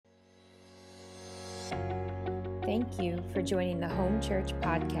Thank you for joining the Home Church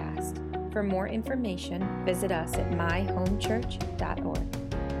Podcast. For more information, visit us at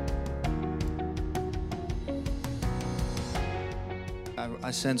myhomechurch.org.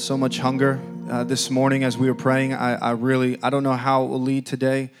 I sense so much hunger this morning as we were praying. I don't know how it will lead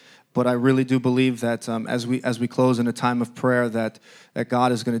today, but I really do believe that as we close in a time of prayer, that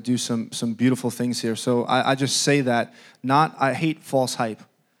God is going to do some beautiful things here. So I just say that. I hate false hype.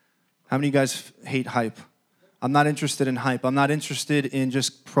 How many of you guys hate hype? I'm not interested in hype. I'm not interested in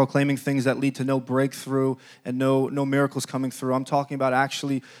just proclaiming things that lead to no breakthrough and no miracles coming through. I'm talking about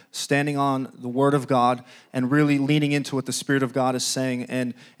actually standing on the Word of God and really leaning into what the Spirit of God is saying.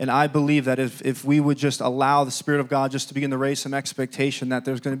 And I believe that if we would just allow the Spirit of God just to begin to raise some expectation, that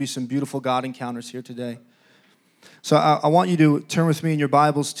there's going to be some beautiful God encounters here today. So I want you to turn with me in your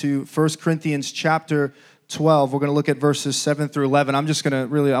Bibles to 1 Corinthians chapter 12. We're going to look at verses 7 through 11. I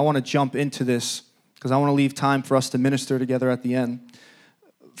want to jump into this, because I want to leave time for us to minister together at the end.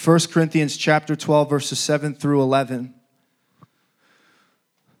 1 Corinthians chapter 12, verses 7 through 11.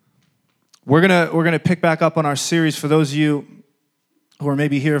 We're gonna pick back up on our series. For those of you who are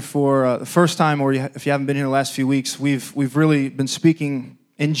maybe here for the first time, or if you haven't been here the last few weeks, we've really been speaking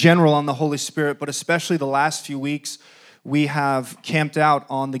in general on the Holy Spirit, but especially the last few weeks, we have camped out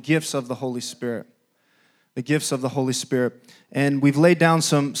on the gifts of the Holy Spirit. The gifts of the Holy Spirit. And we've laid down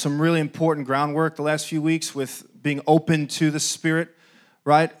some really important groundwork the last few weeks with being open to the Spirit,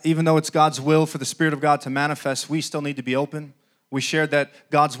 right? Even though it's God's will for the Spirit of God to manifest, we still need to be open. We shared that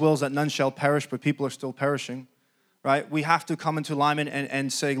God's will is that none shall perish, but people are still perishing, right? We have to come into alignment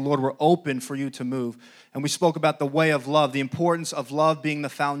and say, Lord, we're open for you to move. And we spoke about the way of love, the importance of love being the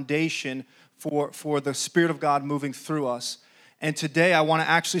foundation for the Spirit of God moving through us. And today I want to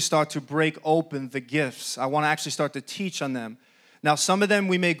actually start to break open the gifts. I want to actually start to teach on them. Now, some of them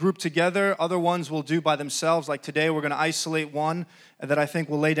we may group together. Other ones we'll do by themselves. Like today, we're going to isolate one that I think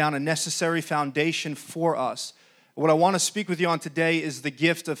will lay down a necessary foundation for us. What I want to speak with you on today is the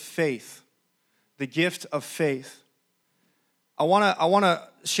gift of faith. The gift of faith. I want to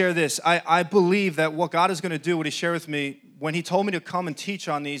share this. I believe that what God is going to do, what He shared with me, when He told me to come and teach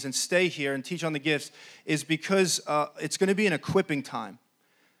on these and stay here and teach on the gifts, is because it's going to be an equipping time.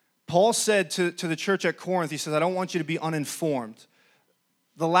 Paul said to the church at Corinth, he says, I don't want you to be uninformed.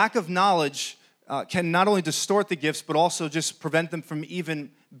 The lack of knowledge can not only distort the gifts, but also just prevent them from even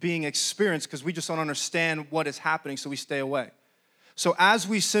being experienced, because we just don't understand what is happening, so we stay away. So as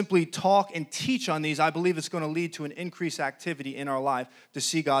we simply talk and teach on these, I believe it's going to lead to an increased activity in our life to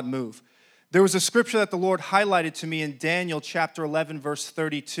see God move. There was a scripture that the Lord highlighted to me in Daniel chapter 11, verse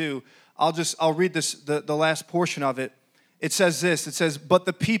 32. I'll read this, the last portion of it. It says this, it says, but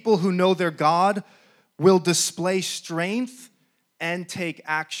the people who know their God will display strength and take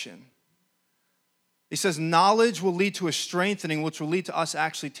action. He says knowledge will lead to a strengthening, which will lead to us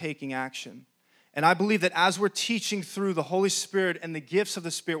actually taking action. And I believe that as we're teaching through the Holy Spirit and the gifts of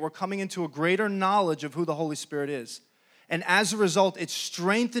the Spirit, we're coming into a greater knowledge of who the Holy Spirit is. And as a result, it's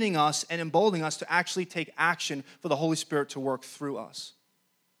strengthening us and emboldening us to actually take action for the Holy Spirit to work through us.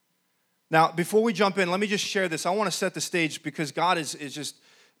 Now, before we jump in, let me just share this. I want to set the stage because God is just,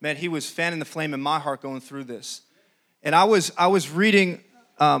 man, He was fanning the flame in my heart going through this. And I was reading,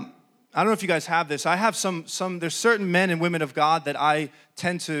 I don't know if you guys have this. I have there's certain men and women of God that I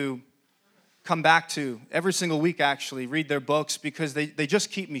tend to come back to every single week, actually, read their books, because they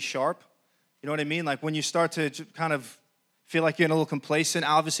just keep me sharp. You know what I mean? Like when you start to kind of feel like you're a little complacent,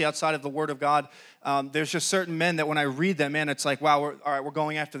 obviously outside of the Word of God, there's just certain men that when I read them, man, it's like, wow, we're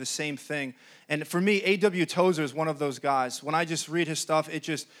going after the same thing. And for me, A.W. Tozer is one of those guys. When I just read his stuff, it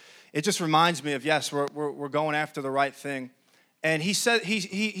just reminds me of, yes, we're going after the right thing. And he said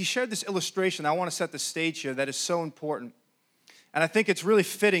he shared this illustration. I want to set the stage here that is so important. And I think it's really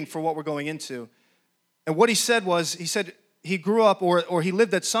fitting for what we're going into. And what he said was, he grew up, or he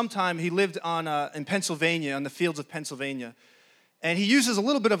lived at some time, he lived in Pennsylvania, on the fields of Pennsylvania. And he uses a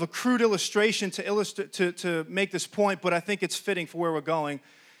little bit of a crude illustration to make this point, but I think it's fitting for where we're going.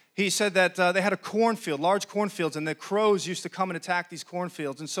 He said that they had a cornfield, large cornfields, and the crows used to come and attack these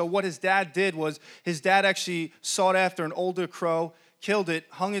cornfields. And so what his dad did was, his dad actually sought after an older crow, killed it,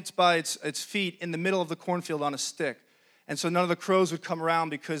 hung it by its feet in the middle of the cornfield on a stick. And so none of the crows would come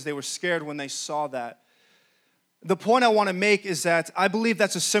around because they were scared when they saw that. The point I want to make is that I believe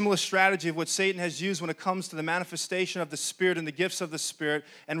that's a similar strategy of what Satan has used when it comes to the manifestation of the Spirit and the gifts of the Spirit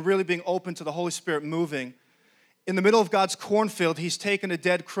and really being open to the Holy Spirit moving. In the middle of God's cornfield, He's taken a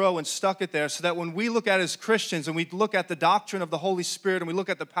dead crow and stuck it there so that when we look at it as Christians and we look at the doctrine of the Holy Spirit and we look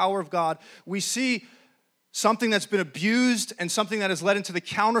at the power of God, we see something that's been abused and something that has led into the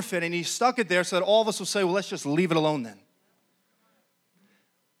counterfeit, and he stuck it there so that all of us will say, well, let's just leave it alone then.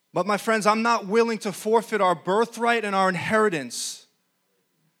 But my friends, I'm not willing to forfeit our birthright and our inheritance.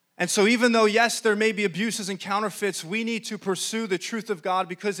 And so even though, yes, there may be abuses and counterfeits, we need to pursue the truth of God,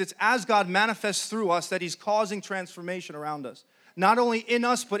 because it's as God manifests through us that he's causing transformation around us. Not only in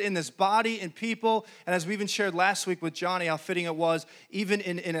us, but in this body, in people. And as we even shared last week with Johnny, how fitting it was, even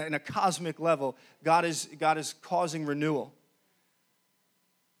in a cosmic level, God is causing renewal.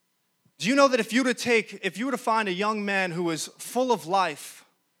 Do you know that if you were to find a young man who was full of life,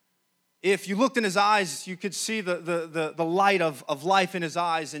 if you looked in his eyes, you could see the light of life in his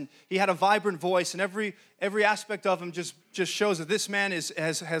eyes, and he had a vibrant voice, and every aspect of him just shows that this man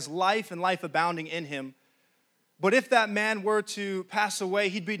has life and life abounding in him. But if that man were to pass away,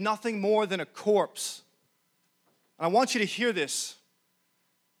 he'd be nothing more than a corpse. And I want you to hear this.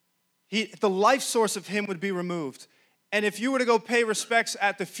 The life source of him would be removed. And if you were to go pay respects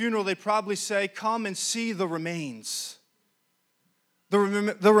at the funeral, they'd probably say, come and see the remains. The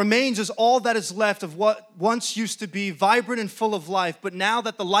remains is all that is left of what once used to be vibrant and full of life. But now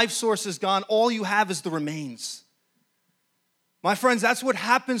that the life source is gone, all you have is the remains. My friends, that's what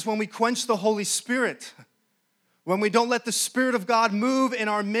happens when we quench the Holy Spirit. When we don't let the Spirit of God move in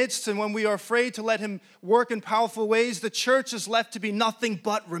our midst, and when we are afraid to let him work in powerful ways, the church is left to be nothing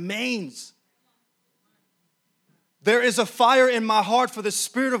but remains. There is a fire in my heart for the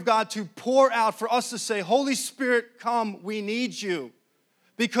Spirit of God to pour out, for us to say, Holy Spirit, come, we need you.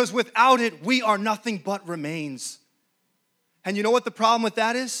 Because without it, we are nothing but remains. And you know what the problem with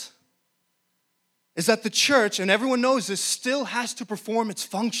that is? Is that the church, and everyone knows this, still has to perform its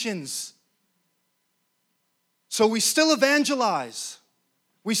functions. So we still evangelize.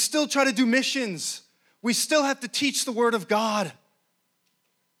 We still try to do missions. We still have to teach the Word of God.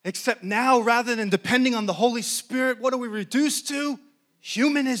 Except now, rather than depending on the Holy Spirit, what are we reduced to?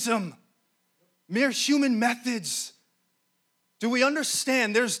 Humanism. Mere human methods. Do we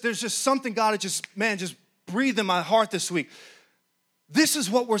understand? There's just something God just breathed in my heart this week. This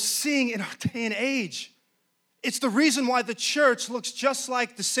is what we're seeing in our day and age. It's the reason why the church looks just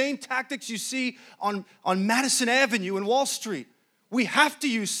like the same tactics you see on Madison Avenue in Wall Street. We have to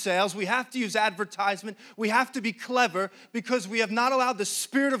use sales. We have to use advertisement. We have to be clever because we have not allowed the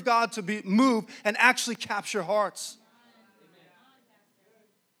Spirit of God to move and actually capture hearts.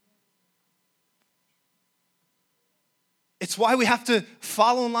 It's why we have to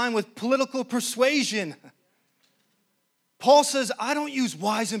follow in line with political persuasion. Paul says, I don't use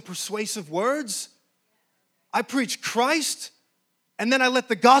wise and persuasive words. I preach Christ, and then I let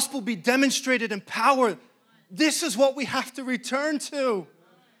the gospel be demonstrated in power. This is what we have to return to.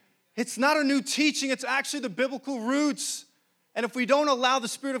 It's not a new teaching. It's actually the biblical roots. And if we don't allow the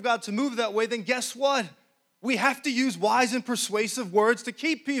Spirit of God to move that way, then guess what? We have to use wise and persuasive words to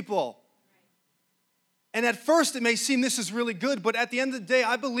keep people. And at first, it may seem this is really good, but at the end of the day,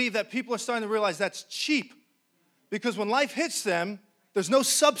 I believe that people are starting to realize that's cheap. Because when life hits them, there's no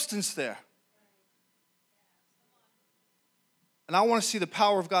substance there. And I want to see the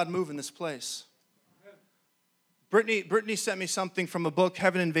power of God move in this place. Brittany sent me something from a book,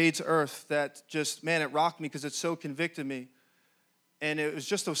 Heaven Invades Earth, that just, man, it rocked me because it so convicted me. And it was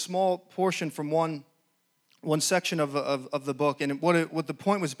just a small portion from one section of the book. And what the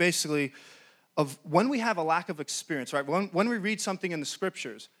point was basically of when we have a lack of experience, right? When we read something in the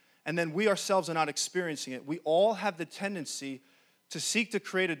scriptures and then we ourselves are not experiencing it, we all have the tendency to seek to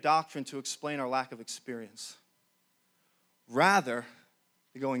create a doctrine to explain our lack of experience. Rather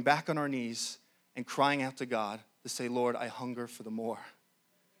than going back on our knees and crying out to God to say, Lord, I hunger for the more.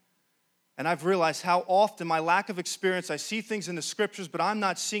 And I've realized how often my lack of experience, I see things in the scriptures, but I'm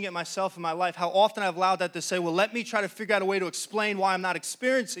not seeing it myself in my life. How often I've allowed that to say, well, let me try to figure out a way to explain why I'm not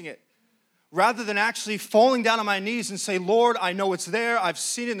experiencing it. Rather than actually falling down on my knees and say, Lord, I know it's there. I've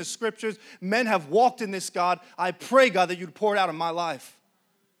seen it in the scriptures. Men have walked in this, God. I pray, God, that you'd pour it out in my life.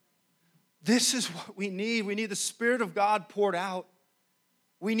 This is what we need. We need the Spirit of God poured out.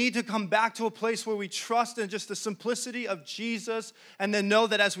 We need to come back to a place where we trust in just the simplicity of Jesus and then know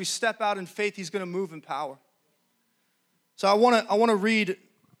that as we step out in faith, he's going to move in power. So I want to read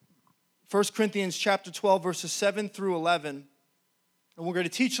 1 Corinthians chapter 12, verses 7 through 11. And we're going to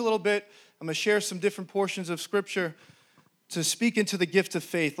teach a little bit. I'm going to share some different portions of Scripture to speak into the gift of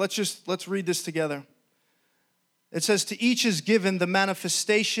faith. Let's read this together. It says, to each is given the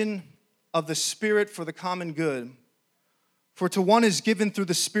manifestation of the Spirit for the common good. For to one is given through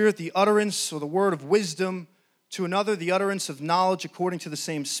the Spirit the utterance or the word of wisdom, to another the utterance of knowledge according to the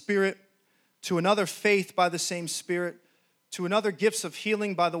same Spirit, to another faith by the same Spirit, to another gifts of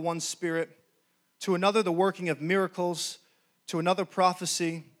healing by the one Spirit, to another the working of miracles, to another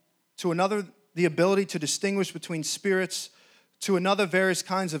prophecy, to another the ability to distinguish between spirits, to another various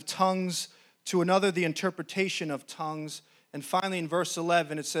kinds of tongues, to another the interpretation of tongues. And finally in verse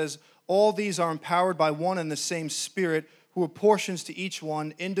 11 it says, all these are empowered by one and the same Spirit, who apportions to each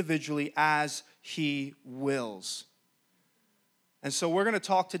one individually as he wills. And so we're going to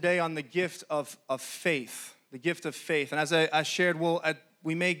talk today on the gift of faith, the gift of faith. And as I shared,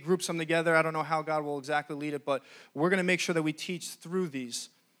 we may group some together. I don't know how God will exactly lead it, but we're going to make sure that we teach through these.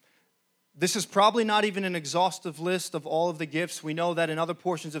 This is probably not even an exhaustive list of all of the gifts. We know that in other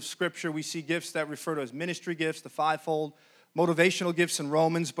portions of Scripture, we see gifts that refer to as ministry gifts, the fivefold, motivational gifts in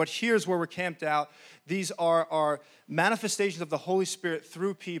Romans. But here's where we're camped out. These are manifestations of the Holy Spirit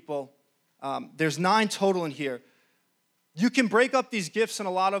through people. There's 9 total in here. You can break up these gifts in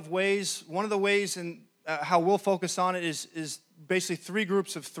a lot of ways. One of the ways in how we'll focus on it is basically 3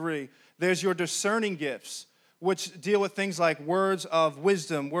 groups of 3. There's your discerning gifts, which deal with things like words of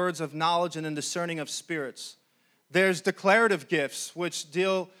wisdom, words of knowledge, and then discerning of spirits. There's declarative gifts, which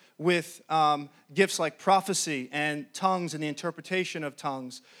deal with gifts like prophecy and tongues and the interpretation of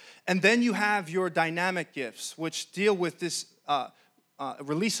tongues. And then you have your dynamic gifts, which deal with this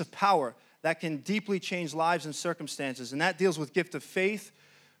release of power that can deeply change lives and circumstances. And that deals with gift of faith,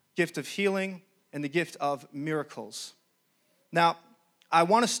 gift of healing, and the gift of miracles. Now, I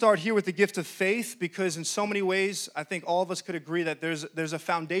want to start here with the gift of faith because in so many ways, I think all of us could agree that there's a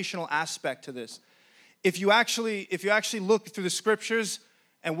foundational aspect to this. If you actually look through the Scriptures,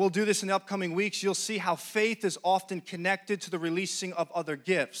 and we'll do this in the upcoming weeks, you'll see how faith is often connected to the releasing of other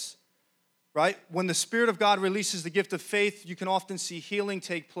gifts, right? When the Spirit of God releases the gift of faith, you can often see healing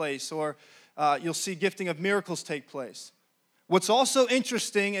take place, or you'll see gifting of miracles take place. What's also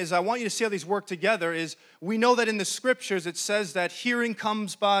interesting is I want you to see how these work together is we know that in the Scriptures it says that hearing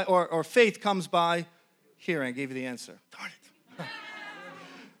comes by, or faith comes by hearing. I gave you the answer. Darn it.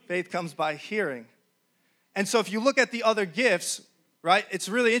 Faith comes by hearing. And so if you look at the other gifts, right, it's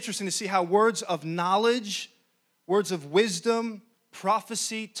really interesting to see how words of knowledge, words of wisdom,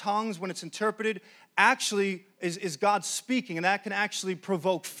 prophecy, tongues, when it's interpreted, actually is God speaking, and that can actually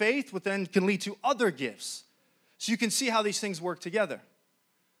provoke faith, which then can lead to other gifts. So you can see how these things work together.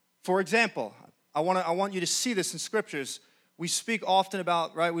 For example, I want you to see this in Scriptures. We speak often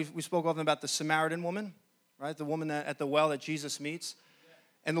about, right, we spoke often about the Samaritan woman, right, the woman at the well that Jesus meets.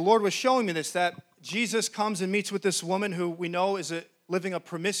 And the Lord was showing me this, that Jesus comes and meets with this woman who we know is living a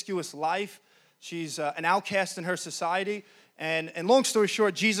promiscuous life. She's an outcast in her society. And long story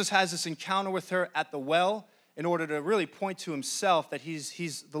short, Jesus has this encounter with her at the well in order to really point to himself that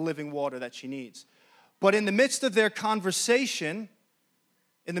he's the living water that she needs. But in the midst of their conversation,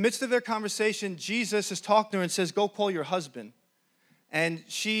 Jesus is talking to her and says, go call your husband. And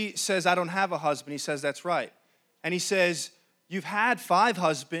she says, I don't have a husband. He says, that's right. And he says, you've had 5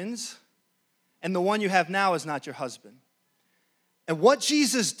 husbands, and the one you have now is not your husband. And what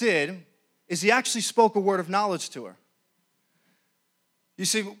Jesus did is he actually spoke a word of knowledge to her. You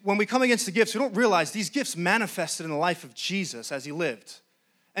see, when we come against the gifts, we don't realize these gifts manifested in the life of Jesus as he lived.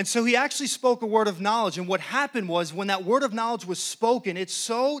 And so he actually spoke a word of knowledge. And what happened was when that word of knowledge was spoken, it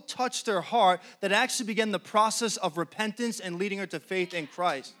so touched her heart that it actually began the process of repentance and leading her to faith in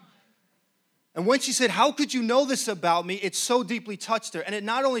Christ. And when she said, how could you know this about me? It so deeply touched her. And it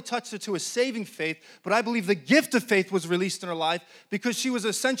not only touched her to a saving faith, but I believe the gift of faith was released in her life because she was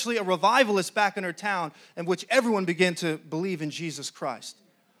essentially a revivalist back in her town in which everyone began to believe in Jesus Christ.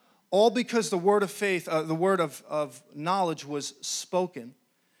 All because the word of faith, the word of knowledge was spoken.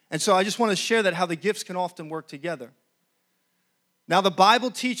 And so I just want to share that how the gifts can often work together. Now the Bible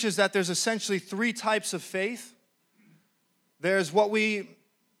teaches that there's essentially 3 types of faith. There's what we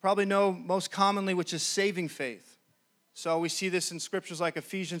probably know most commonly, which is saving faith. So we see this in scriptures like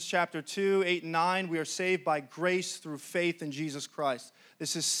Ephesians chapter 2, 8 and 9. We are saved by grace through faith in Jesus Christ.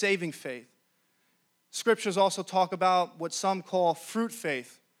 This is saving faith. Scriptures also talk about what some call fruit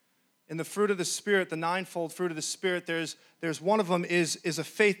faith. In the fruit of the Spirit, the 9-fold fruit of the Spirit, there's one of them is a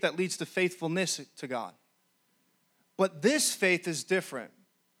faith that leads to faithfulness to God. But this faith is different.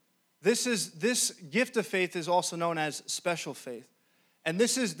 This gift of faith is also known as special faith. And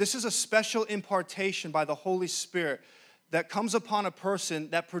this is a special impartation by the Holy Spirit that comes upon a person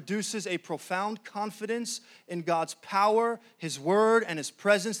that produces a profound confidence in God's power, His word, and His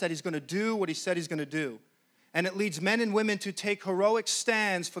presence that He's going to do what He said He's going to do. And it leads men and women to take heroic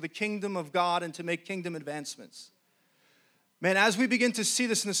stands for the kingdom of God and to make kingdom advancements. Man, as we begin to see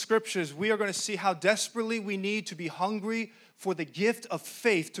this in the Scriptures, we are going to see how desperately we need to be hungry for the gift of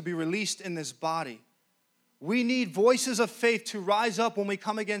faith to be released in this body. We need voices of faith to rise up when we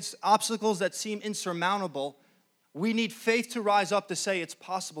come against obstacles that seem insurmountable. We need faith to rise up to say it's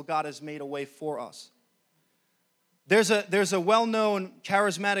possible. God has made a way for us. There's a well-known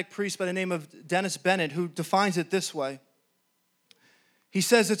charismatic priest by the name of Dennis Bennett who defines it this way. He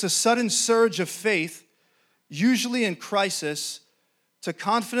says it's a sudden surge of faith, usually in crisis, to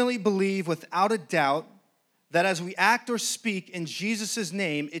confidently believe without a doubt that as we act or speak in Jesus'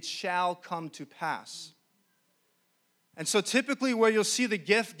 name, it shall come to pass. And so typically where you'll see the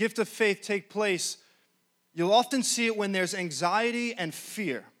gift of faith take place, you'll often see it when there's anxiety and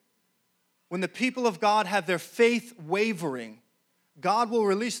fear. When the people of God have their faith wavering, God will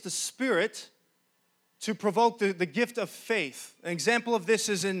release the Spirit to provoke the gift of faith. An example of this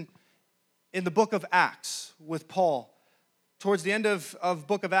is in the book of Acts with Paul. Towards the end of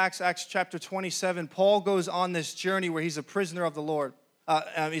book of Acts, Acts chapter 27, Paul goes on this journey where he's a prisoner of the Lord.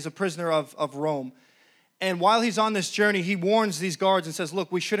 He's a prisoner of Rome. And while he's on this journey, he warns these guards and says,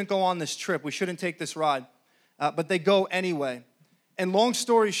 look, we shouldn't go on this trip. We shouldn't take this ride. But they go anyway. And long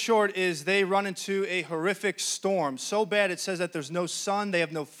story short is they run into a horrific storm. So bad it says that there's no sun, they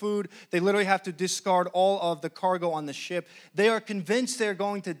have no food. They literally have to discard all of the cargo on the ship. They are convinced they're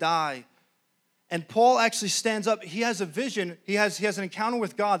going to die. And Paul actually stands up. He has a vision. He has an encounter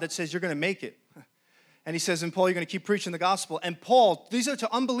with God that says, you're going to make it. And he says, and Paul, you're going to keep preaching the gospel. And Paul, these are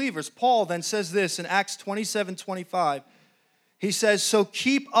to unbelievers. Paul then says this in Acts 27:25. He says, so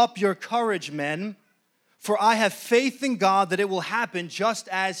keep up your courage, men, for I have faith in God that it will happen just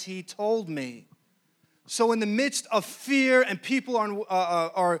as he told me. So in the midst of fear and people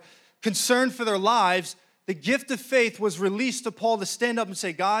are concerned for their lives, the gift of faith was released to Paul to stand up and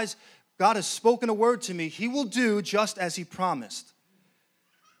say, guys, God has spoken a word to me. He will do just as he promised.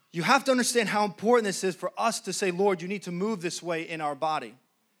 You have to understand how important this is for us to say, Lord, you need to move this way in our body.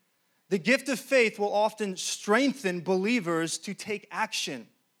 The gift of faith will often strengthen believers to take action.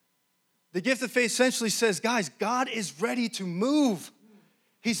 The gift of faith essentially says, guys, God is ready to move.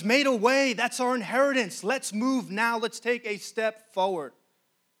 He's made a way. That's our inheritance. Let's move now. Let's take a step forward.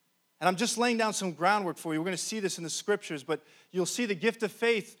 And I'm just laying down some groundwork for you. We're going to see this in the scriptures, but you'll see the gift of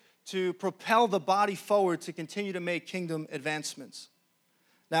faith to propel the body forward to continue to make kingdom advancements.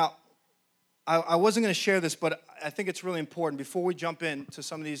 Now, I wasn't going to share this, but I think it's really important before we jump into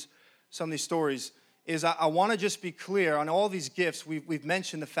some of these stories. I want to just be clear on all these gifts. We've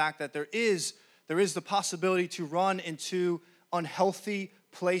mentioned the fact that there is the possibility to run into unhealthy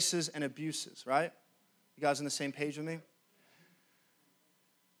places and abuses, right? You guys on the same page with me?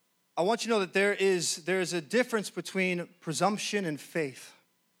 I want you to know that there is a difference between presumption and faith.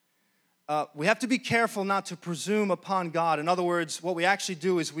 We have to be careful not to presume upon God. In other words, what we actually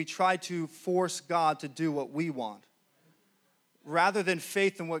do is we try to force God to do what we want, rather than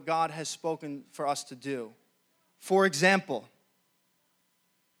faith in what God has spoken for us to do. For example,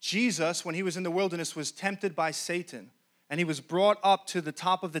 Jesus, when he was in the wilderness, was tempted by Satan, and he was brought up to the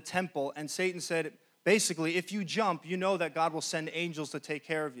top of the temple, and Satan said, basically, if you jump, you know that God will send angels to take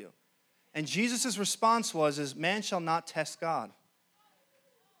care of you. And Jesus' response was, man shall not test God.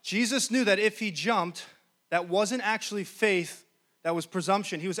 Jesus knew that if he jumped, that wasn't actually faith, that was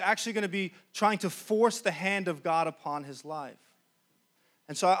presumption. He was actually going to be trying to force the hand of God upon his life.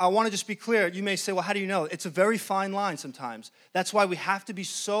 And so I want to just be clear. You may say, well, how do you know? It's a very fine line sometimes. That's why we have to be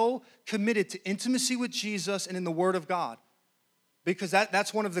so committed to intimacy with Jesus and in the Word of God. Because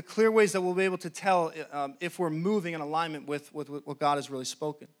that's one of the clear ways that we'll be able to tell if we're moving in alignment with what God has really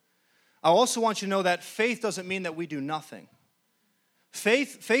spoken. I also want you to know that faith doesn't mean that we do nothing.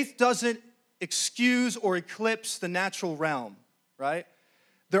 Faith doesn't excuse or eclipse the natural realm, right?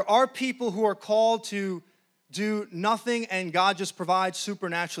 There are people who are called to do nothing and God just provides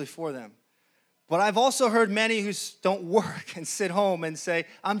supernaturally for them. But I've also heard many who don't work and sit home and say,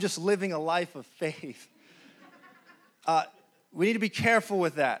 I'm just living a life of faith. We need to be careful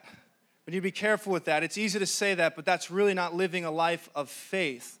with that. We need to be careful with that. It's easy to say that, but that's really not living a life of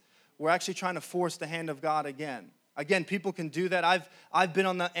faith. We're actually trying to force the hand of God again. Again, people can do that. I've been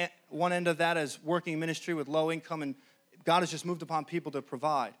on the one end of that as working ministry with low income, and God has just moved upon people to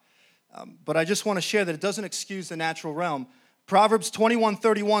provide. But I just want to share that it doesn't excuse the natural realm. Proverbs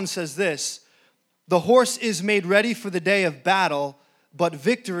 21:31 says this, the horse is made ready for the day of battle, but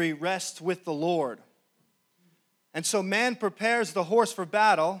victory rests with the Lord. And so man prepares the horse for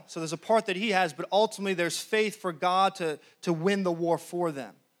battle, so there's a part that he has, but ultimately there's faith for God to win the war for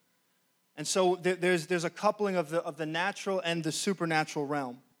them. And so there's a coupling of the natural and the supernatural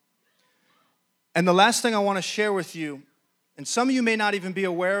realm. And the last thing I want to share with you, and some of you may not even be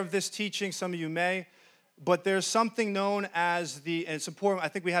aware of this teaching, some of you may, but there's something known as and it's important, I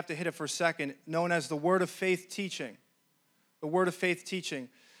think we have to hit it for a second, known as the Word of Faith teaching. The Word of Faith teaching.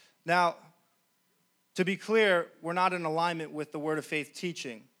 Now, to be clear, we're not in alignment with the Word of Faith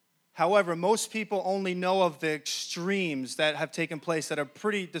teaching. However, most people only know of the extremes that have taken place that are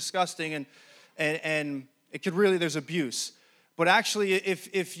pretty disgusting, and it could really, there's abuse. But actually,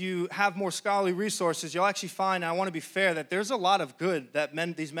 if you have more scholarly resources, you'll actually find, and I want to be fair, that there's a lot of good that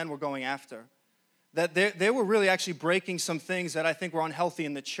these men were going after. That they were really actually breaking some things that I think were unhealthy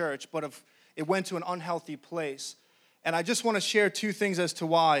in the church, but it went to an unhealthy place. And I just want to share two things as to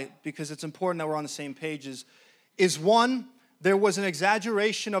why, because it's important that we're on the same pages. Is one, there was an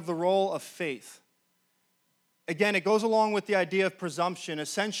exaggeration of the role of faith. Again, it goes along with the idea of presumption.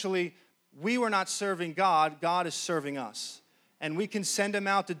 Essentially, we were not serving God, God is serving us. And we can send him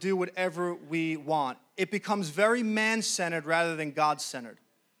out to do whatever we want. It becomes very man-centered rather than God-centered.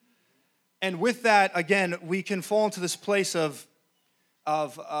 And with that, again, we can fall into this place of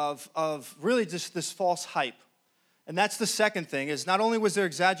really just this false hype. And that's the second thing, is not only was there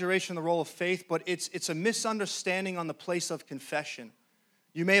exaggeration in the role of faith, but it's a misunderstanding on the place of confession.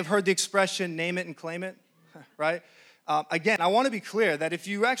 You may have heard the expression, name it and claim it, right? Again, I want to be clear that if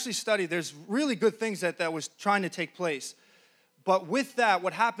you actually study, there's really good things that was trying to take place. But with that,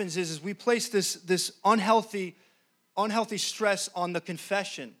 what happens is we place this unhealthy stress on the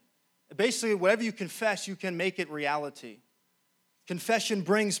confession. Basically, whatever you confess, you can make it reality. Confession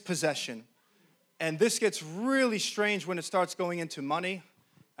brings possession. And this gets really strange when it starts going into money.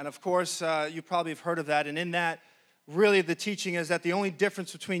 And of course, you probably have heard of that. And in that, really the teaching is that the only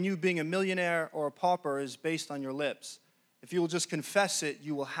difference between you being a millionaire or a pauper is based on your lips. If you will just confess it,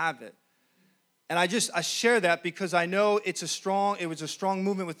 you will have it. And I share that because I know it was a strong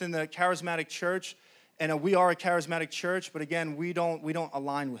movement within the charismatic church. And we are a charismatic church, but again, we don't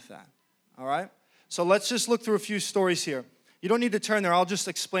align with that. All right? So let's just look through a few stories here. You don't need to turn there. I'll just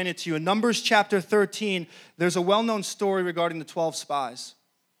explain it to you. In Numbers chapter 13, there's a well-known story regarding the 12 spies.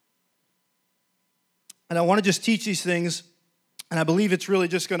 And I want to just teach these things, and I believe it's really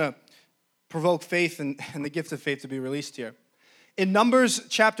just going to provoke faith and the gift of faith to be released here. In Numbers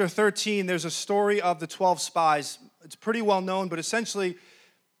chapter 13, there's a story of the 12 spies. It's pretty well known, but essentially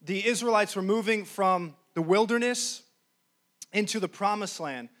the Israelites were moving from the wilderness into the promised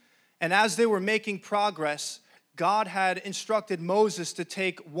land. And as they were making progress, God had instructed Moses to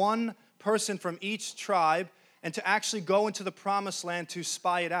take one person from each tribe and to actually go into the promised land to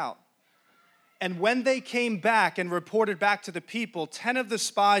spy it out. And when they came back and reported back to the people, 10 of the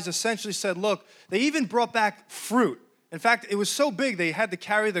spies essentially said, look, they even brought back fruit. In fact, it was so big they had to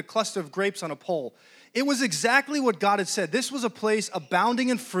carry the cluster of grapes on a pole. It was exactly what God had said. This was a place abounding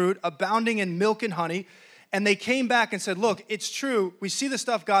in fruit, abounding in milk and honey. And they came back and said, look, it's true. We see the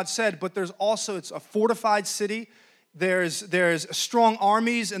stuff God said, but there's also, it's a fortified city. There's strong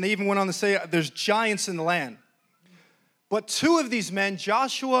armies, and they even went on to say there's giants in the land. But two of these men,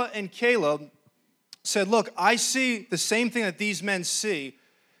 Joshua and Caleb, said, look, I see the same thing that these men see,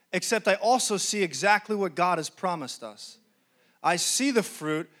 except I also see exactly what God has promised us. I see the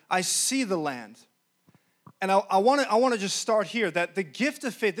fruit. I see the land. And I want to just start here, that the gift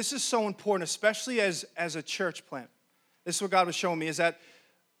of faith, this is so important, especially as a church plant. This is what God was showing me, is that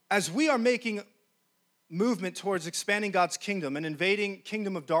as we are making movement towards expanding God's kingdom and invading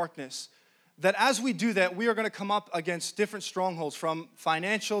kingdom of darkness, that as we do that, we are going to come up against different strongholds from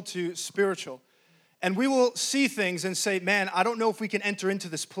financial to spiritual. And we will see things and say, man, I don't know if we can enter into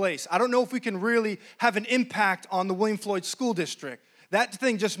this place. I don't know if we can really have an impact on the William Floyd School District. That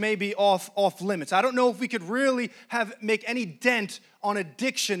thing just may be off limits. I don't know if we could really make any dent on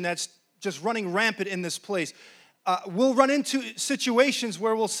addiction that's just running rampant in this place. We'll run into situations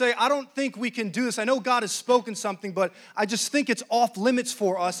where we'll say, I don't think we can do this. I know God has spoken something, but I just think it's off limits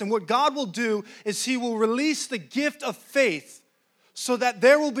for us. And what God will do is he will release the gift of faith so that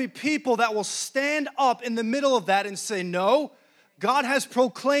there will be people that will stand up in the middle of that and say, no, God has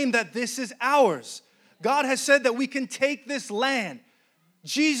proclaimed that this is ours. God has said that we can take this land.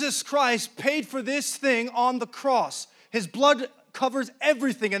 Jesus Christ paid for this thing on the cross. His blood covers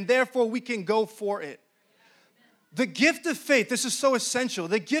everything, and therefore we can go for it. The gift of faith, this is so essential.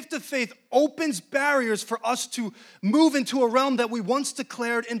 The gift of faith opens barriers for us to move into a realm that we once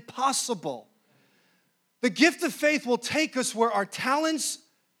declared impossible. The gift of faith will take us where our talents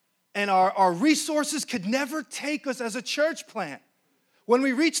and our resources could never take us as a church plant. When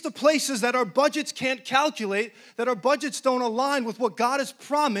we reach the places that our budgets can't calculate, that our budgets don't align with what God has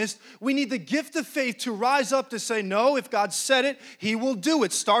promised, we need the gift of faith to rise up to say, no, if God said it, he will do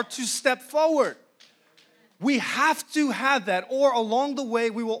it. Start to step forward. We have to have that, or along the way,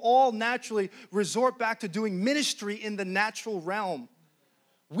 we will all naturally resort back to doing ministry in the natural realm.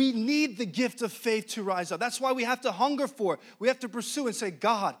 We need the gift of faith to rise up. That's why we have to hunger for it. We have to pursue and say,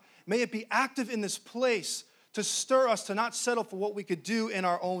 God, may it be active in this place to stir us to not settle for what we could do in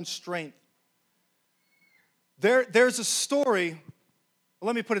our own strength. There's a story,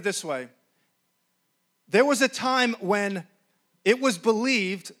 let me put it this way. There was a time when it was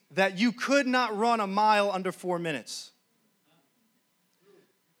believed that you could not run a mile under 4 minutes.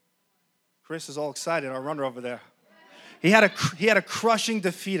 Chris is all excited, our runner over there. He had a crushing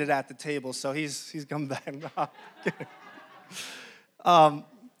defeat at the table, so he's come back.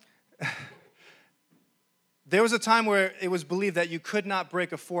 There was a time where it was believed that you could not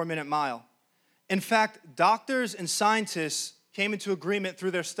break a 4-minute mile. In fact, doctors and scientists came into agreement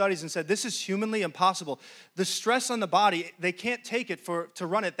through their studies and said, this is humanly impossible. The stress on the body, they can't take it to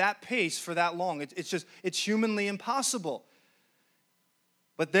run at that pace for that long. It's humanly impossible.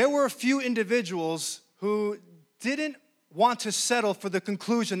 But there were a few individuals who didn't want to settle for the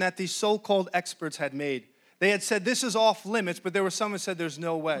conclusion that these so-called experts had made. They had said, this is off limits, but there were some who said, there's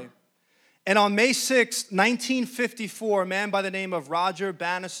no way. And on May 6, 1954, a man by the name of Roger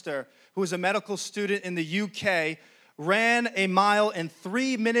Bannister, who was a medical student in the UK, ran a mile in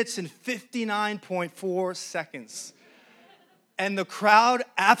 3 minutes and 59.4 seconds. And the crowd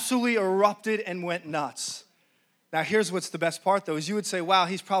absolutely erupted and went nuts. Now, here's what's the best part, though, is you would say, wow,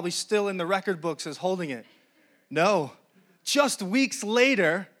 he's probably still in the record books as holding it. No. Just weeks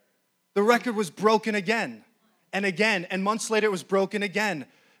later, the record was broken again and again, and months later it was broken again.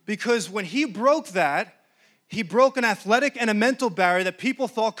 Because when he broke that, he broke an athletic and a mental barrier that people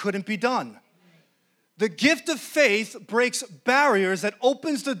thought couldn't be done. The gift of faith breaks barriers that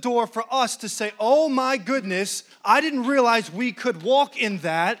opens the door for us to say, oh my goodness, I didn't realize we could walk in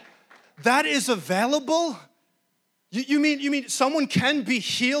that. That is available? You mean someone can be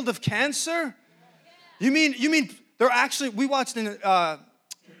healed of cancer? You mean they're actually, we watched in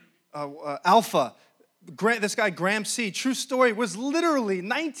Alpha, this guy Graham C., true story, was literally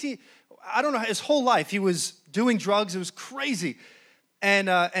 19, I don't know, his whole life he was doing drugs. It was crazy.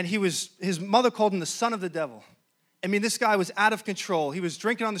 And his mother called him the son of the devil. I mean, this guy was out of control. He was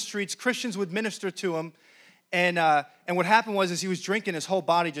drinking on the streets. Christians would minister to him. And what happened was, as he was drinking, his whole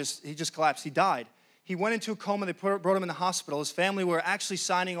body he just collapsed. He died. He went into a coma. They brought him in the hospital. His family were actually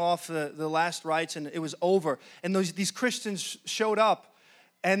signing off the last rites, and it was over. And these Christians showed up,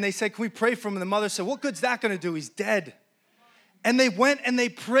 and they said, can we pray for him? And the mother said, what good's that going to do? He's dead. And they went and they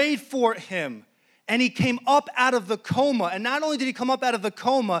prayed for him. And he came up out of the coma. And not only did he come up out of the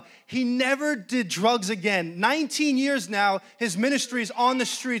coma, he never did drugs again. 19 years now, his ministry is on the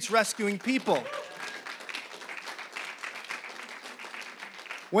streets rescuing people.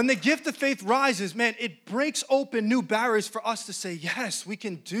 When the gift of faith rises, man, it breaks open new barriers for us to say, yes, we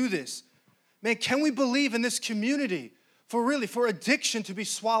can do this. Man, can we believe in this community for addiction to be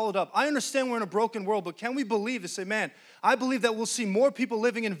swallowed up? I understand we're in a broken world, but can we believe to say, man, I believe that we'll see more people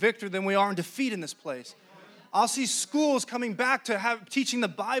living in victory than we are in defeat in this place. I'll see schools coming back to teaching the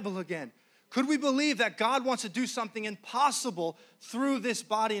Bible again. Could we believe that God wants to do something impossible through this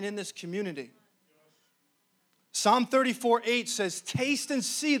body and in this community? Psalm 34:8 says, taste and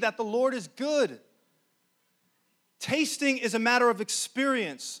see that the Lord is good. Tasting is a matter of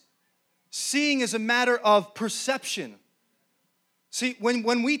experience. Seeing is a matter of perception. See,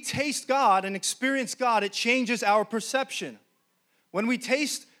 when we taste God and experience God, it changes our perception. When we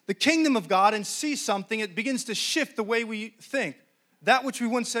taste the kingdom of God and see something, it begins to shift the way we think. That which we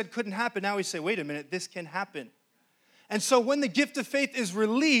once said couldn't happen, now we say, wait a minute, this can happen. And so when the gift of faith is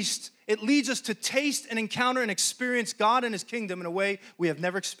released, it leads us to taste and encounter and experience God and His kingdom in a way we have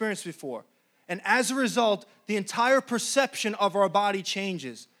never experienced before. And as a result, the entire perception of our body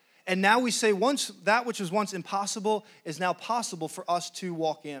changes. And now we say, that which was once impossible is now possible for us to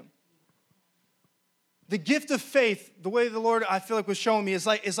walk in. The gift of faith, the way the Lord, I feel like, was showing me is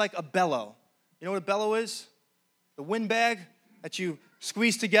like a bellow. You know what a bellow is? The windbag that you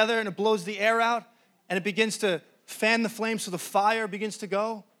squeeze together and it blows the air out and it begins to fan the flames so the fire begins to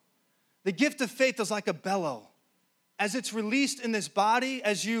go. The gift of faith is like a bellow. As it's released in this body,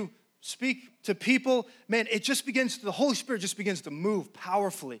 as you speak to people, man, the Holy Spirit just begins to move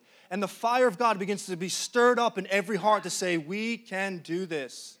powerfully. And the fire of God begins to be stirred up in every heart to say, we can do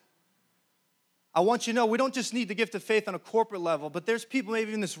this. I want you to know, we don't just need the gift of faith on a corporate level, but there's people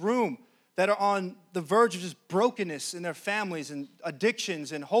maybe in this room that are on the verge of just brokenness in their families and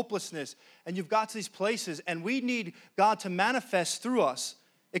addictions and hopelessness. And you've got to these places, and we need God to manifest through us.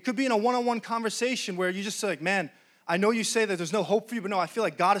 It could be in a one-on-one conversation where you just say, like, man, I know you say that there's no hope for you, but no, I feel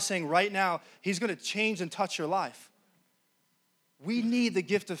like God is saying right now, he's going to change and touch your life. We need the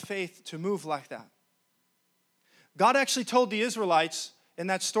gift of faith to move like that. God actually told the Israelites in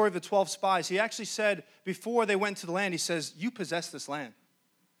that story of the 12 spies, he actually said before they went to the land, he says, you possess this land.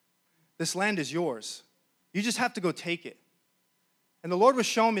 This land is yours. You just have to go take it. And the Lord was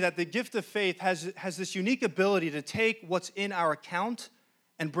showing me that the gift of faith has this unique ability to take what's in our account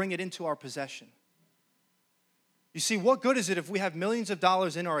and bring it into our possession. You see, what good is it if we have millions of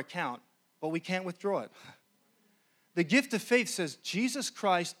dollars in our account, but we can't withdraw it? The gift of faith says, Jesus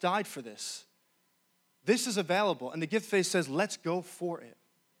Christ died for this. This is available. And the gift of faith says, let's go for it.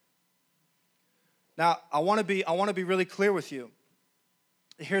 Now, I want to be really clear with you.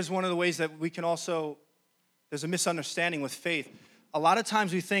 Here's one of the ways that we can also, there's a misunderstanding with faith. A lot of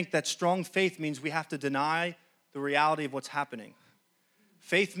times we think that strong faith means we have to deny the reality of what's happening.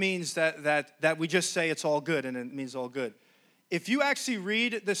 Faith means that we just say it's all good, and it means all good. If you actually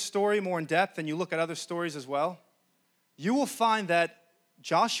read this story more in depth and you look at other stories as well, you will find that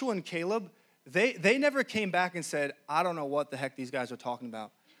Joshua and Caleb, they never came back and said, I don't know what the heck these guys are talking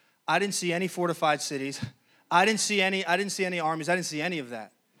about. I didn't see any fortified cities. I didn't see any armies. I didn't see any of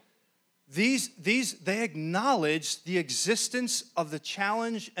that. They acknowledged the existence of the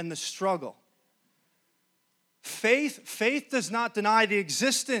challenge and the struggle. Faith does not deny the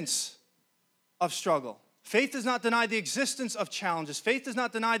existence of struggle. Faith does not deny the existence of challenges. Faith does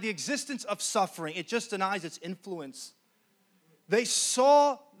not deny the existence of suffering. It just denies its influence. They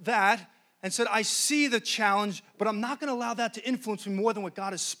saw that and said, I see the challenge, but I'm not going to allow that to influence me more than what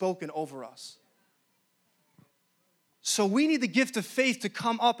God has spoken over us. So we need the gift of faith to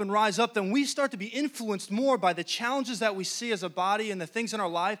come up and rise up. Then we start to be influenced more by the challenges that we see as a body and the things in our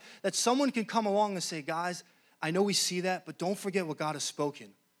life, that someone can come along and say, guys, I know we see that, but don't forget what God has spoken.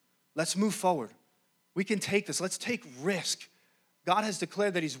 Let's move forward. We can take this. Let's take risk. God has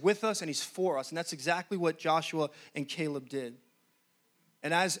declared that he's with us and he's for us. And that's exactly what Joshua and Caleb did.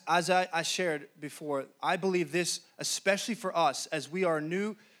 And as I shared before, I believe this, especially for us, as we are a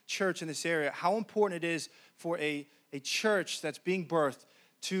new church in this area, how important it is for a church that's being birthed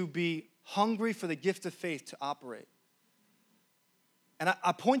to be hungry for the gift of faith to operate. And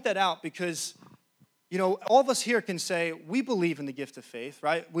I point that out because, all of us here can say we believe in the gift of faith,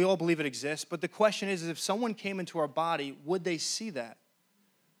 right? We all believe it exists. But the question is if someone came into our body, would they see that?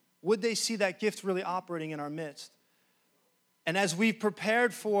 Would they see that gift really operating in our midst? And as we've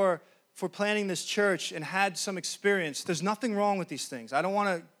prepared for planning this church and had some experience, there's nothing wrong with these things. I don't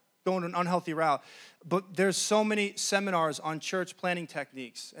want to go in an unhealthy route, but there's so many seminars on church planning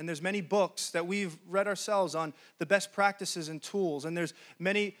techniques, and there's many books that we've read ourselves on the best practices and tools, and there's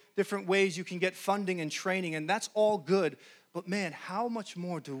many different ways you can get funding and training, and that's all good. But man, how much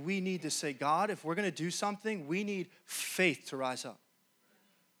more do we need to say, God, if we're going to do something, we need faith to rise up.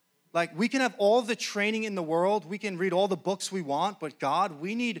 Like, we can have all the training in the world, we can read all the books we want, but God,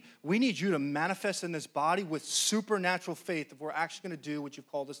 we need you to manifest in this body with supernatural faith if we're actually going to do what you've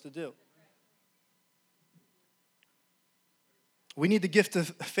called us to do. We need the gift of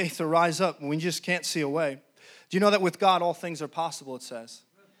faith to rise up when we just can't see a way. Do you know that with God all things are possible, it says?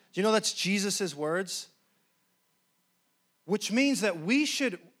 Do you know that's Jesus' words? Which means that we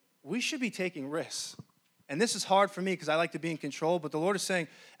should be taking risks. And this is hard for me because I like to be in control, but the Lord is saying,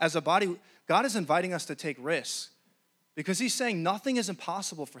 as a body, God is inviting us to take risks because he's saying nothing is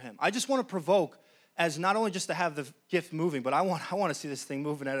impossible for him. I just want to provoke as not only just to have the gift moving, but I want to see this thing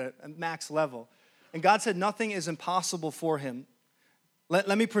moving at a max level. And God said nothing is impossible for him.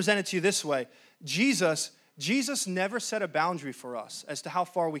 Let me present it to you this way. Jesus never set a boundary for us as to how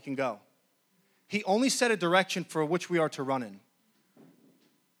far we can go. He only set a direction for which we are to run in.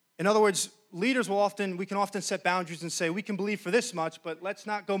 In other words, leaders we can often set boundaries and say, we can believe for this much, but let's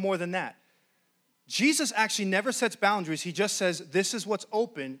not go more than that. Jesus actually never sets boundaries. He just says, this is what's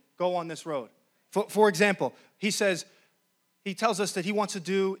open, go on this road. For example, he tells us that he wants to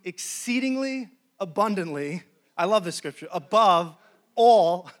do exceedingly abundantly, I love this scripture, above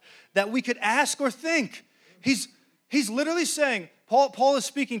all that we could ask or think. He's literally saying, Paul is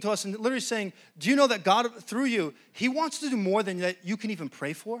speaking to us and literally saying, do you know that God, through you, he wants to do more than that you can even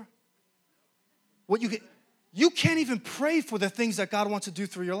pray for? You can't even pray for the things that God wants to do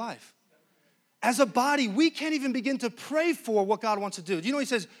through your life. As a body, we can't even begin to pray for what God wants to do. Do you know he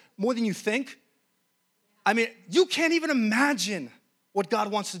says, more than you think? I mean, you can't even imagine what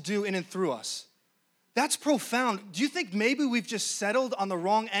God wants to do in and through us. That's profound. Do you think maybe we've just settled on the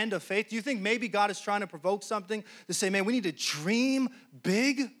wrong end of faith? Do you think maybe God is trying to provoke something to say, man, we need to dream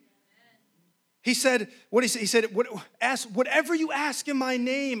big? He said, what he said? He said, ask whatever you ask in my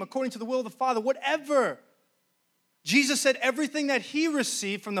name, according to the will of the Father, whatever. Jesus said everything that he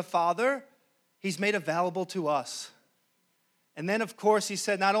received from the Father, he's made available to us. And then, of course, he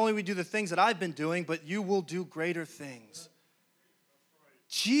said, not only we do the things that I've been doing, but you will do greater things.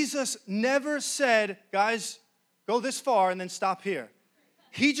 Jesus never said, guys, go this far and then stop here.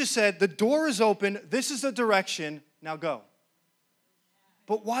 He just said, the door is open, this is the direction, now go.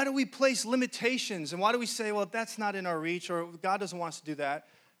 But why do we place limitations? And why do we say, well, that's not in our reach, or God doesn't want us to do that?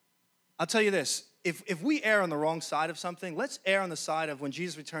 I'll tell you this, if we err on the wrong side of something, let's err on the side of when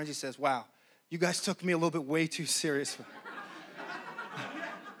Jesus returns, he says, wow, you guys took me a little bit way too serious.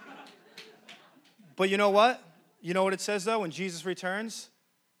 But you know what? You know what it says, though, when Jesus returns?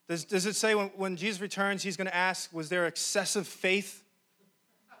 Does it say when Jesus returns, he's going to ask, was there excessive faith?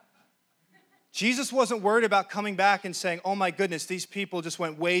 Jesus wasn't worried about coming back and saying, oh my goodness, these people just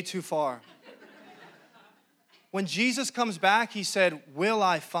went way too far. When Jesus comes back, he said, will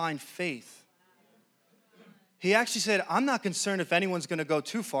I find faith? He actually said, I'm not concerned if anyone's going to go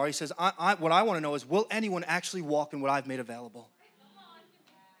too far. He says, what I want to know is, will anyone actually walk in what I've made available?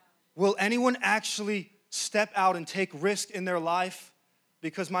 Will anyone actually step out and take risk in their life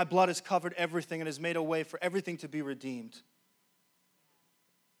because my blood has covered everything and has made a way for everything to be redeemed?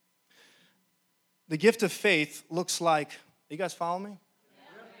 The gift of faith looks like, you guys follow me?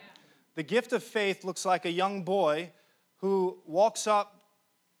 Yeah. The gift of faith looks like a young boy who walks up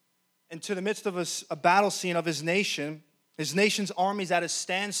into the midst of a battle scene of his nation's army's at a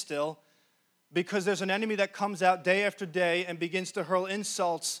standstill because there's an enemy that comes out day after day and begins to hurl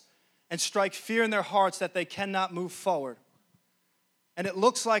insults and strike fear in their hearts that they cannot move forward. And it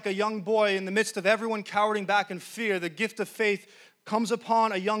looks like a young boy in the midst of everyone cowering back in fear. The gift of faith comes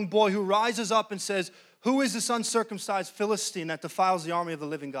upon a young boy who rises up and says, who is this uncircumcised Philistine that defiles the army of the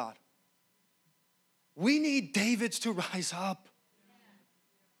living God? We need Davids to rise up.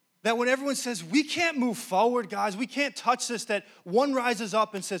 That when everyone says, we can't move forward, guys, we can't touch this, that one rises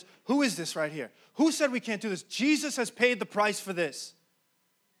up and says, who is this right here? Who said we can't do this? Jesus has paid the price for this.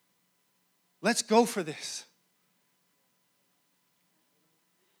 Let's go for this.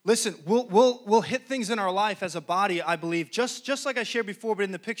 Listen, we'll hit things in our life as a body, I believe, just like I shared before, but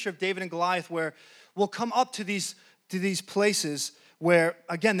in the picture of David and Goliath, where we'll come up to these places where,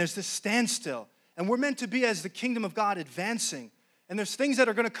 again, there's this standstill. And we're meant to be, as the kingdom of God, advancing. And there's things that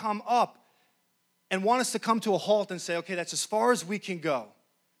are going to come up and want us to come to a halt and say, okay, that's as far as we can go.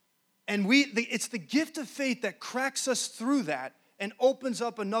 And it's the gift of faith that cracks us through that and opens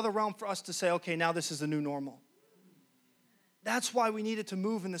up another realm for us to say, okay, now this is the new normal. That's why we needed to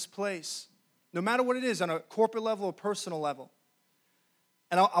move in this place, no matter what it is, on a corporate level or personal level.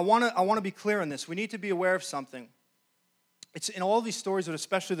 And I want to be clear on this. We need to be aware of something. It's in all these stories, but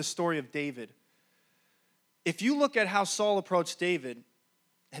especially the story of David. If you look at how Saul approached David,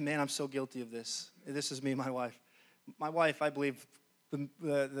 and man, I'm so guilty of this. This is me and my wife. My wife, I believe,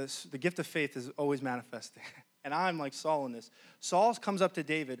 the gift of faith is always manifesting. And I'm like Saul in this. Saul comes up to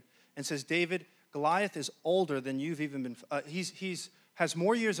David and says, David, Goliath is older than you've even been, has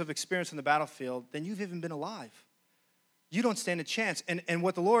more years of experience in the battlefield than you've even been alive. You don't stand a chance. And I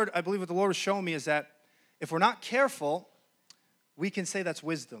believe what the Lord is showing me is that if we're not careful, we can say that's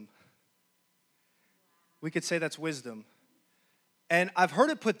wisdom. We could say that's wisdom. And I've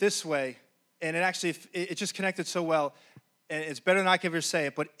heard it put this way, and it just connected so well, and it's better than I could ever say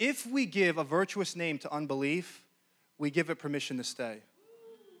it, but if we give a virtuous name to unbelief, we give it permission to stay.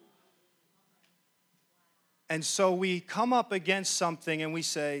 And so we come up against something and we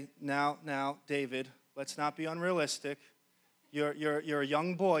say, now, David, let's not be unrealistic. You're a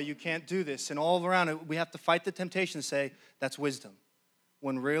young boy, you can't do this. And all around it, we have to fight the temptation to say, that's wisdom.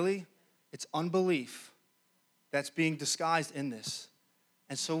 When really, it's unbelief that's being disguised in this.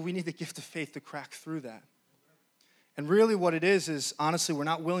 And so we need the gift of faith to crack through that. And really what it is honestly, we're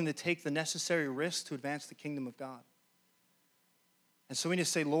not willing to take the necessary risks to advance the kingdom of God. And so we need to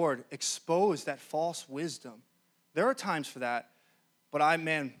say, Lord, expose that false wisdom. There are times for that, but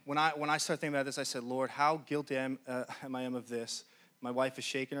when I start thinking about this, I said, Lord, how guilty am I of this? My wife is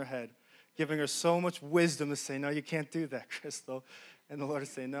shaking her head, giving her so much wisdom to say, no, you can't do that, Crystal. And the Lord is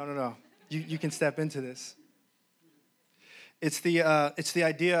saying, no, you can step into this. It's the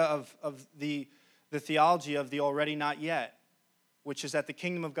idea of the theology of the already not yet, which is that the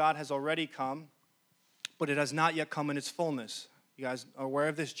kingdom of God has already come, but it has not yet come in its fullness. You guys are aware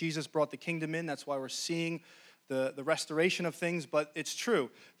of this. Jesus brought the kingdom in. That's why we're seeing the restoration of things. But it's true.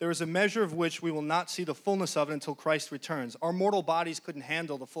 There is a measure of which we will not see the fullness of it until Christ returns. Our mortal bodies couldn't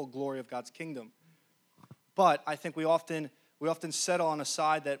handle the full glory of God's kingdom. But I think we often settle on a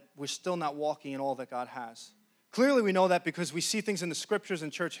side that we're still not walking in all that God has. Clearly we know that because we see things in the scriptures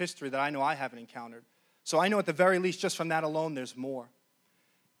and church history that I know I haven't encountered. So I know at the very least, just from that alone, there's more.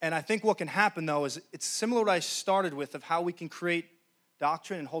 And I think what can happen, though, is it's similar to what I started with of how we can create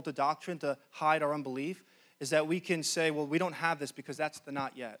doctrine and hold to doctrine to hide our unbelief, is that we can say, well, we don't have this because that's the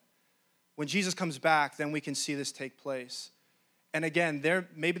not yet. When Jesus comes back, then we can see this take place. And again,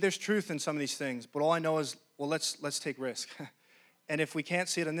 maybe there's truth in some of these things, but all I know is, well, let's take risk. And if we can't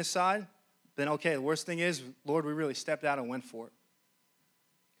see it on this side, then okay, the worst thing is, Lord, we really stepped out and went for it.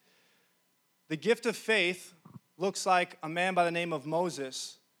 The gift of faith looks like a man by the name of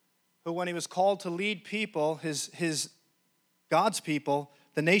Moses, who when he was called to lead people, his God's people,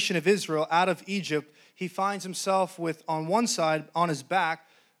 the nation of Israel, out of Egypt, he finds himself with, on one side, on his back,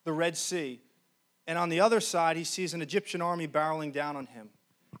 the Red Sea. And on the other side, he sees an Egyptian army barreling down on him.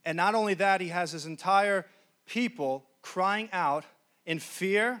 And not only that, he has his entire people crying out in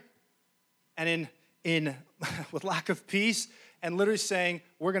fear and in with lack of peace, and literally saying,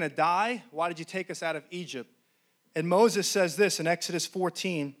 we're going to die. Why did you take us out of Egypt? And Moses says this in Exodus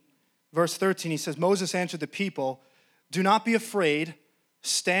 14, verse 13. He says, Moses answered the people, do not be afraid,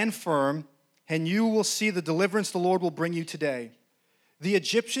 stand firm, and you will see the deliverance the Lord will bring you today. The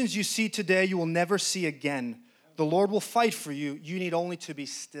Egyptians you see today, you will never see again. The Lord will fight for you. You need only to be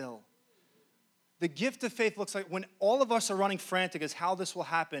still. The gift of faith looks like when all of us are running frantic as how this will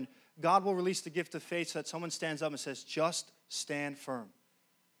happen, God will release the gift of faith so that someone stands up and says, just stand firm.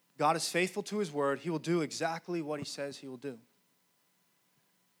 God is faithful to his word. He will do exactly what he says he will do.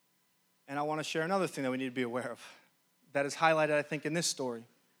 And I want to share another thing that we need to be aware of that is highlighted, I think, in this story.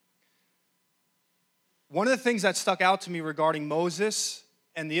 One of the things that stuck out to me regarding Moses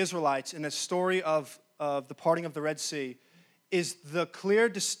and the Israelites in the story of the parting of the Red Sea is the clear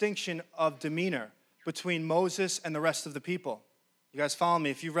distinction of demeanor between Moses and the rest of the people. You guys follow me?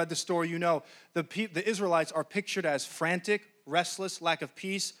 If you've read the story, you know the Israelites are pictured as frantic, restless, lack of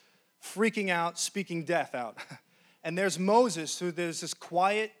peace, freaking out, speaking death out. And there's Moses, who there's this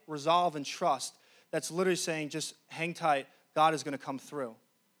quiet resolve and trust that's literally saying, just hang tight, God is going to come through.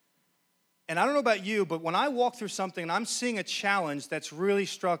 And I don't know about you, but when I walk through something and I'm seeing a challenge that's really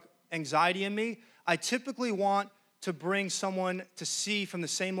struck anxiety in me, I typically want to bring someone to see from the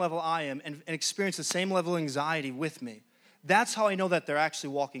same level I am and experience the same level of anxiety with me. That's how I know that they're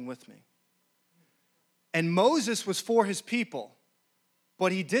actually walking with me. And Moses was for his people,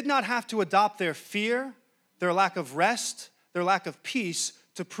 but he did not have to adopt their fear, their lack of rest, their lack of peace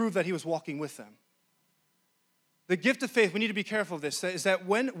to prove that he was walking with them. The gift of faith, we need to be careful of this, is that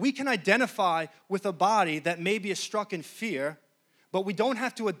when we can identify with a body that maybe is struck in fear, but we don't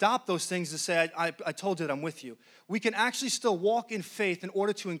have to adopt those things to say, I told you that I'm with you. We can actually still walk in faith in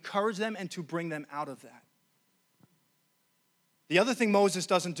order to encourage them and to bring them out of that. The other thing Moses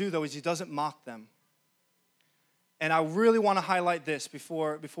doesn't do, though, is he doesn't mock them. And I really want to highlight this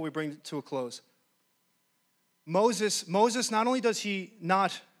before we bring it to a close. Moses, not only does he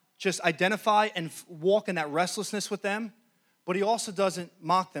not just identify and walk in that restlessness with them, but he also doesn't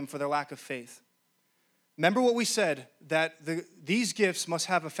mock them for their lack of faith. Remember what we said, that these gifts must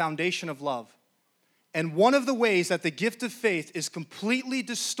have a foundation of love. And one of the ways that the gift of faith is completely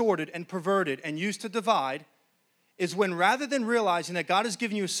distorted and perverted and used to divide is when, rather than realizing that God has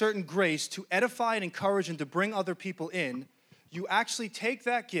given you a certain grace to edify and encourage and to bring other people in, you actually take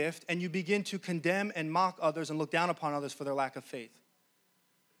that gift and you begin to condemn and mock others and look down upon others for their lack of faith.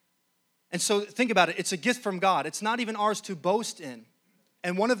 And so think about it. It's a gift from God. It's not even ours to boast in.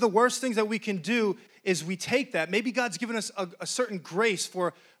 And one of the worst things that we can do is we take that. Maybe God's given us a certain grace for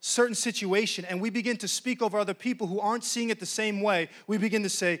a certain situation, and we begin to speak over other people who aren't seeing it the same way. We begin to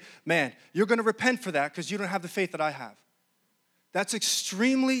say, man, you're going to repent for that because you don't have the faith that I have. That's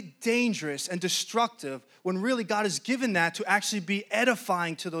extremely dangerous and destructive when really God has given that to actually be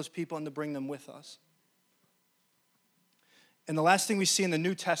edifying to those people and to bring them with us. And the last thing we see in the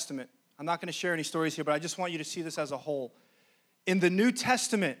New Testament, I'm not going to share any stories here, but I just want you to see this as a whole. In the New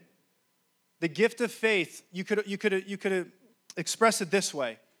Testament, the gift of faith, you could express it this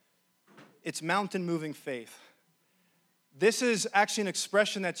way. It's mountain-moving faith. This is actually an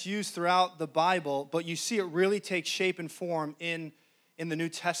expression that's used throughout the Bible, but you see it really take shape and form in the New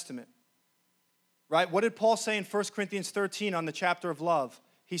Testament. Right? What did Paul say in 1 Corinthians 13 on the chapter of love?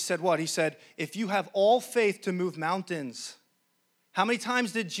 He said what? He said, if you have all faith to move mountains. How many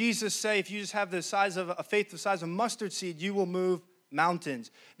times did Jesus say, if you just have the size of a faith the size of a mustard seed, you will move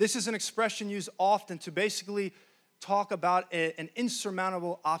mountains? This is an expression used often to basically talk about an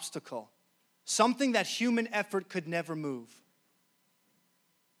insurmountable obstacle, something that human effort could never move.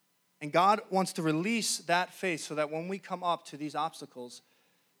 And God wants to release that faith so that when we come up to these obstacles,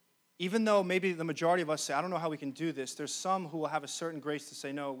 even though maybe the majority of us say, I don't know how we can do this, there's some who will have a certain grace to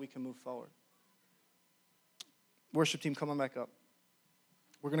say, no, we can move forward. Worship team, come on back up.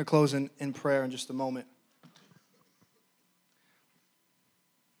 We're going to close in prayer in just a moment.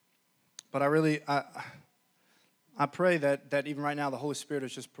 But I pray that even right now the Holy Spirit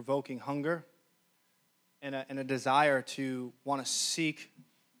is just provoking hunger and a desire to want to seek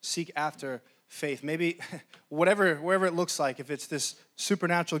after faith. Maybe wherever it looks like, if it's this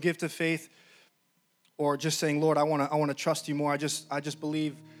supernatural gift of faith, or just saying, Lord, I want to trust you more. I just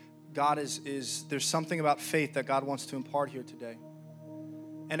believe God is there's something about faith that God wants to impart here today.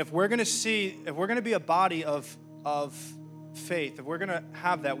 And if we're going to be a body of faith, if we're going to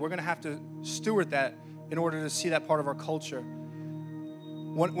have that, we're going to have to steward that in order to see that part of our culture.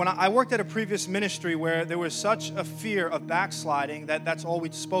 When I worked at a previous ministry where there was such a fear of backsliding that's all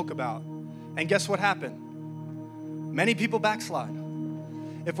we spoke about. And guess what happened? Many people backslide.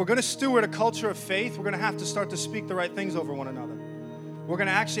 If we're going to steward a culture of faith, we're going to have to start to speak the right things over one another. We're going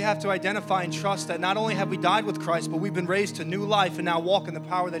to actually have to identify and trust that not only have we died with Christ, but we've been raised to new life and now walk in the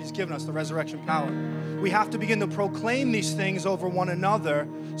power that He's given us, the resurrection power. We have to begin to proclaim these things over one another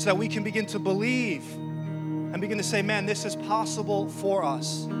so that we can begin to believe and begin to say, man, this is possible for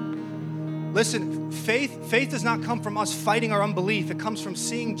us. Listen, faith does not come from us fighting our unbelief. It comes from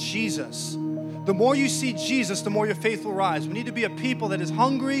seeing Jesus. The more you see Jesus, the more your faith will rise. We need to be a people that is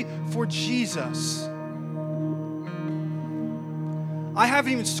hungry for Jesus. I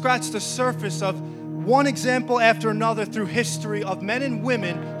haven't even scratched the surface of one example after another through history of men and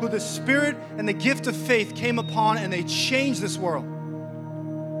women who the Spirit and the gift of faith came upon and they changed this world.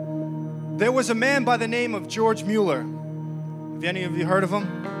 There was a man by the name of George Mueller. Have any of you heard of him?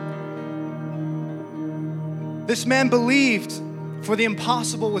 This man believed for the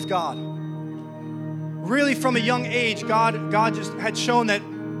impossible with God. Really, from a young age, God just had shown that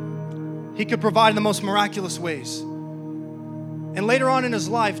He could provide in the most miraculous ways. And later on in his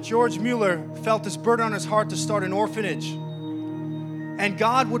life, George Mueller felt this burden on his heart to start an orphanage. And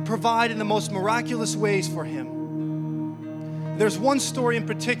God would provide in the most miraculous ways for him. There's one story in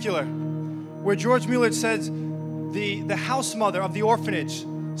particular where George Mueller says the house mother of the orphanage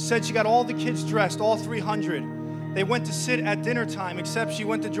said she got all the kids dressed, all 300. They went to sit at dinner time, except she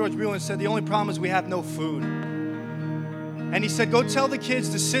went to George Mueller and said, the only problem is we have no food. And he said, go tell the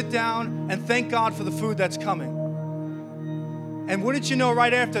kids to sit down and thank God for the food that's coming. And wouldn't you know,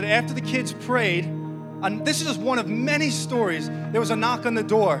 right after the kids prayed, and this is just one of many stories, there was a knock on the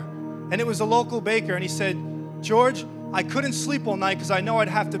door, and it was a local baker, and he said, George, I couldn't sleep all night because I know I'd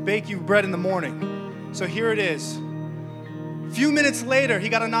have to bake you bread in the morning. So here it is. A few minutes later, he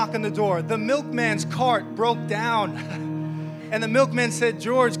got a knock on the door. The milkman's cart broke down. And the milkman said,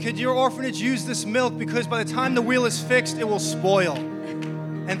 George, could your orphanage use this milk? Because by the time the wheel is fixed, it will spoil.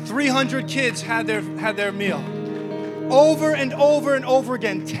 And 300 kids had their meal. Over and over and over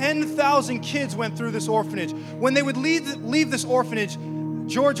again, 10,000 kids went through this orphanage. When they would leave this orphanage,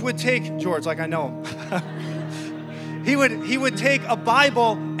 George would take like I know him. he would take a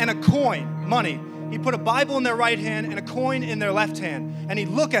Bible and a coin, money. He'd put a Bible in their right hand and a coin in their left hand. And he'd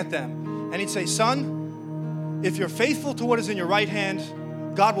look at them and he'd say, son, if you're faithful to what is in your right hand,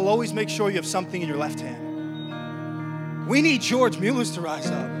 God will always make sure you have something in your left hand. We need George Muellers to rise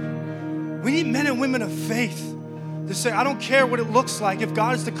up. We need men and women of faith to say, I don't care what it looks like. If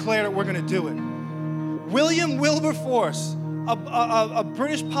God has declared it, we're going to do it. William Wilberforce, a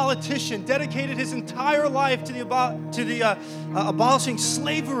British politician, dedicated his entire life to the abolishing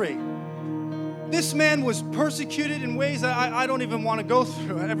slavery. This man was persecuted in ways that I don't even want to go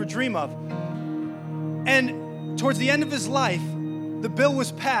through, I ever dream of. And towards the end of his life, the bill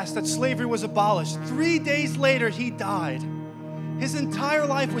was passed that slavery was abolished. 3 days later, he died. His entire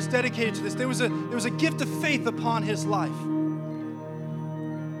life was dedicated to this. There was a gift of faith upon his life.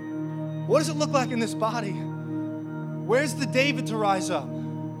 What does it look like in this body? Where's the David to rise up?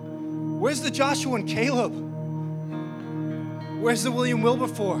 Where's the Joshua and Caleb? Where's the William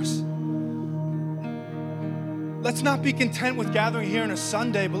Wilberforce? Let's not be content with gathering here on a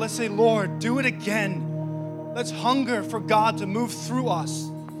Sunday, but let's say, Lord, do it again. Let's hunger for God to move through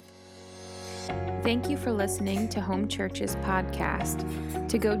us. Thank you for listening to Home Church's podcast.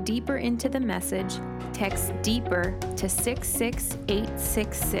 To go deeper into the message, text DEEPER to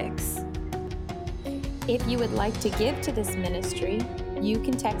 66866. If you would like to give to this ministry, you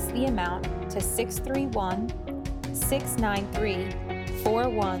can text the amount to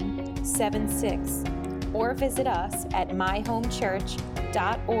 631-693-4176 or visit us at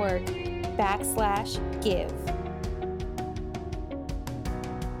myhomechurch.org/give.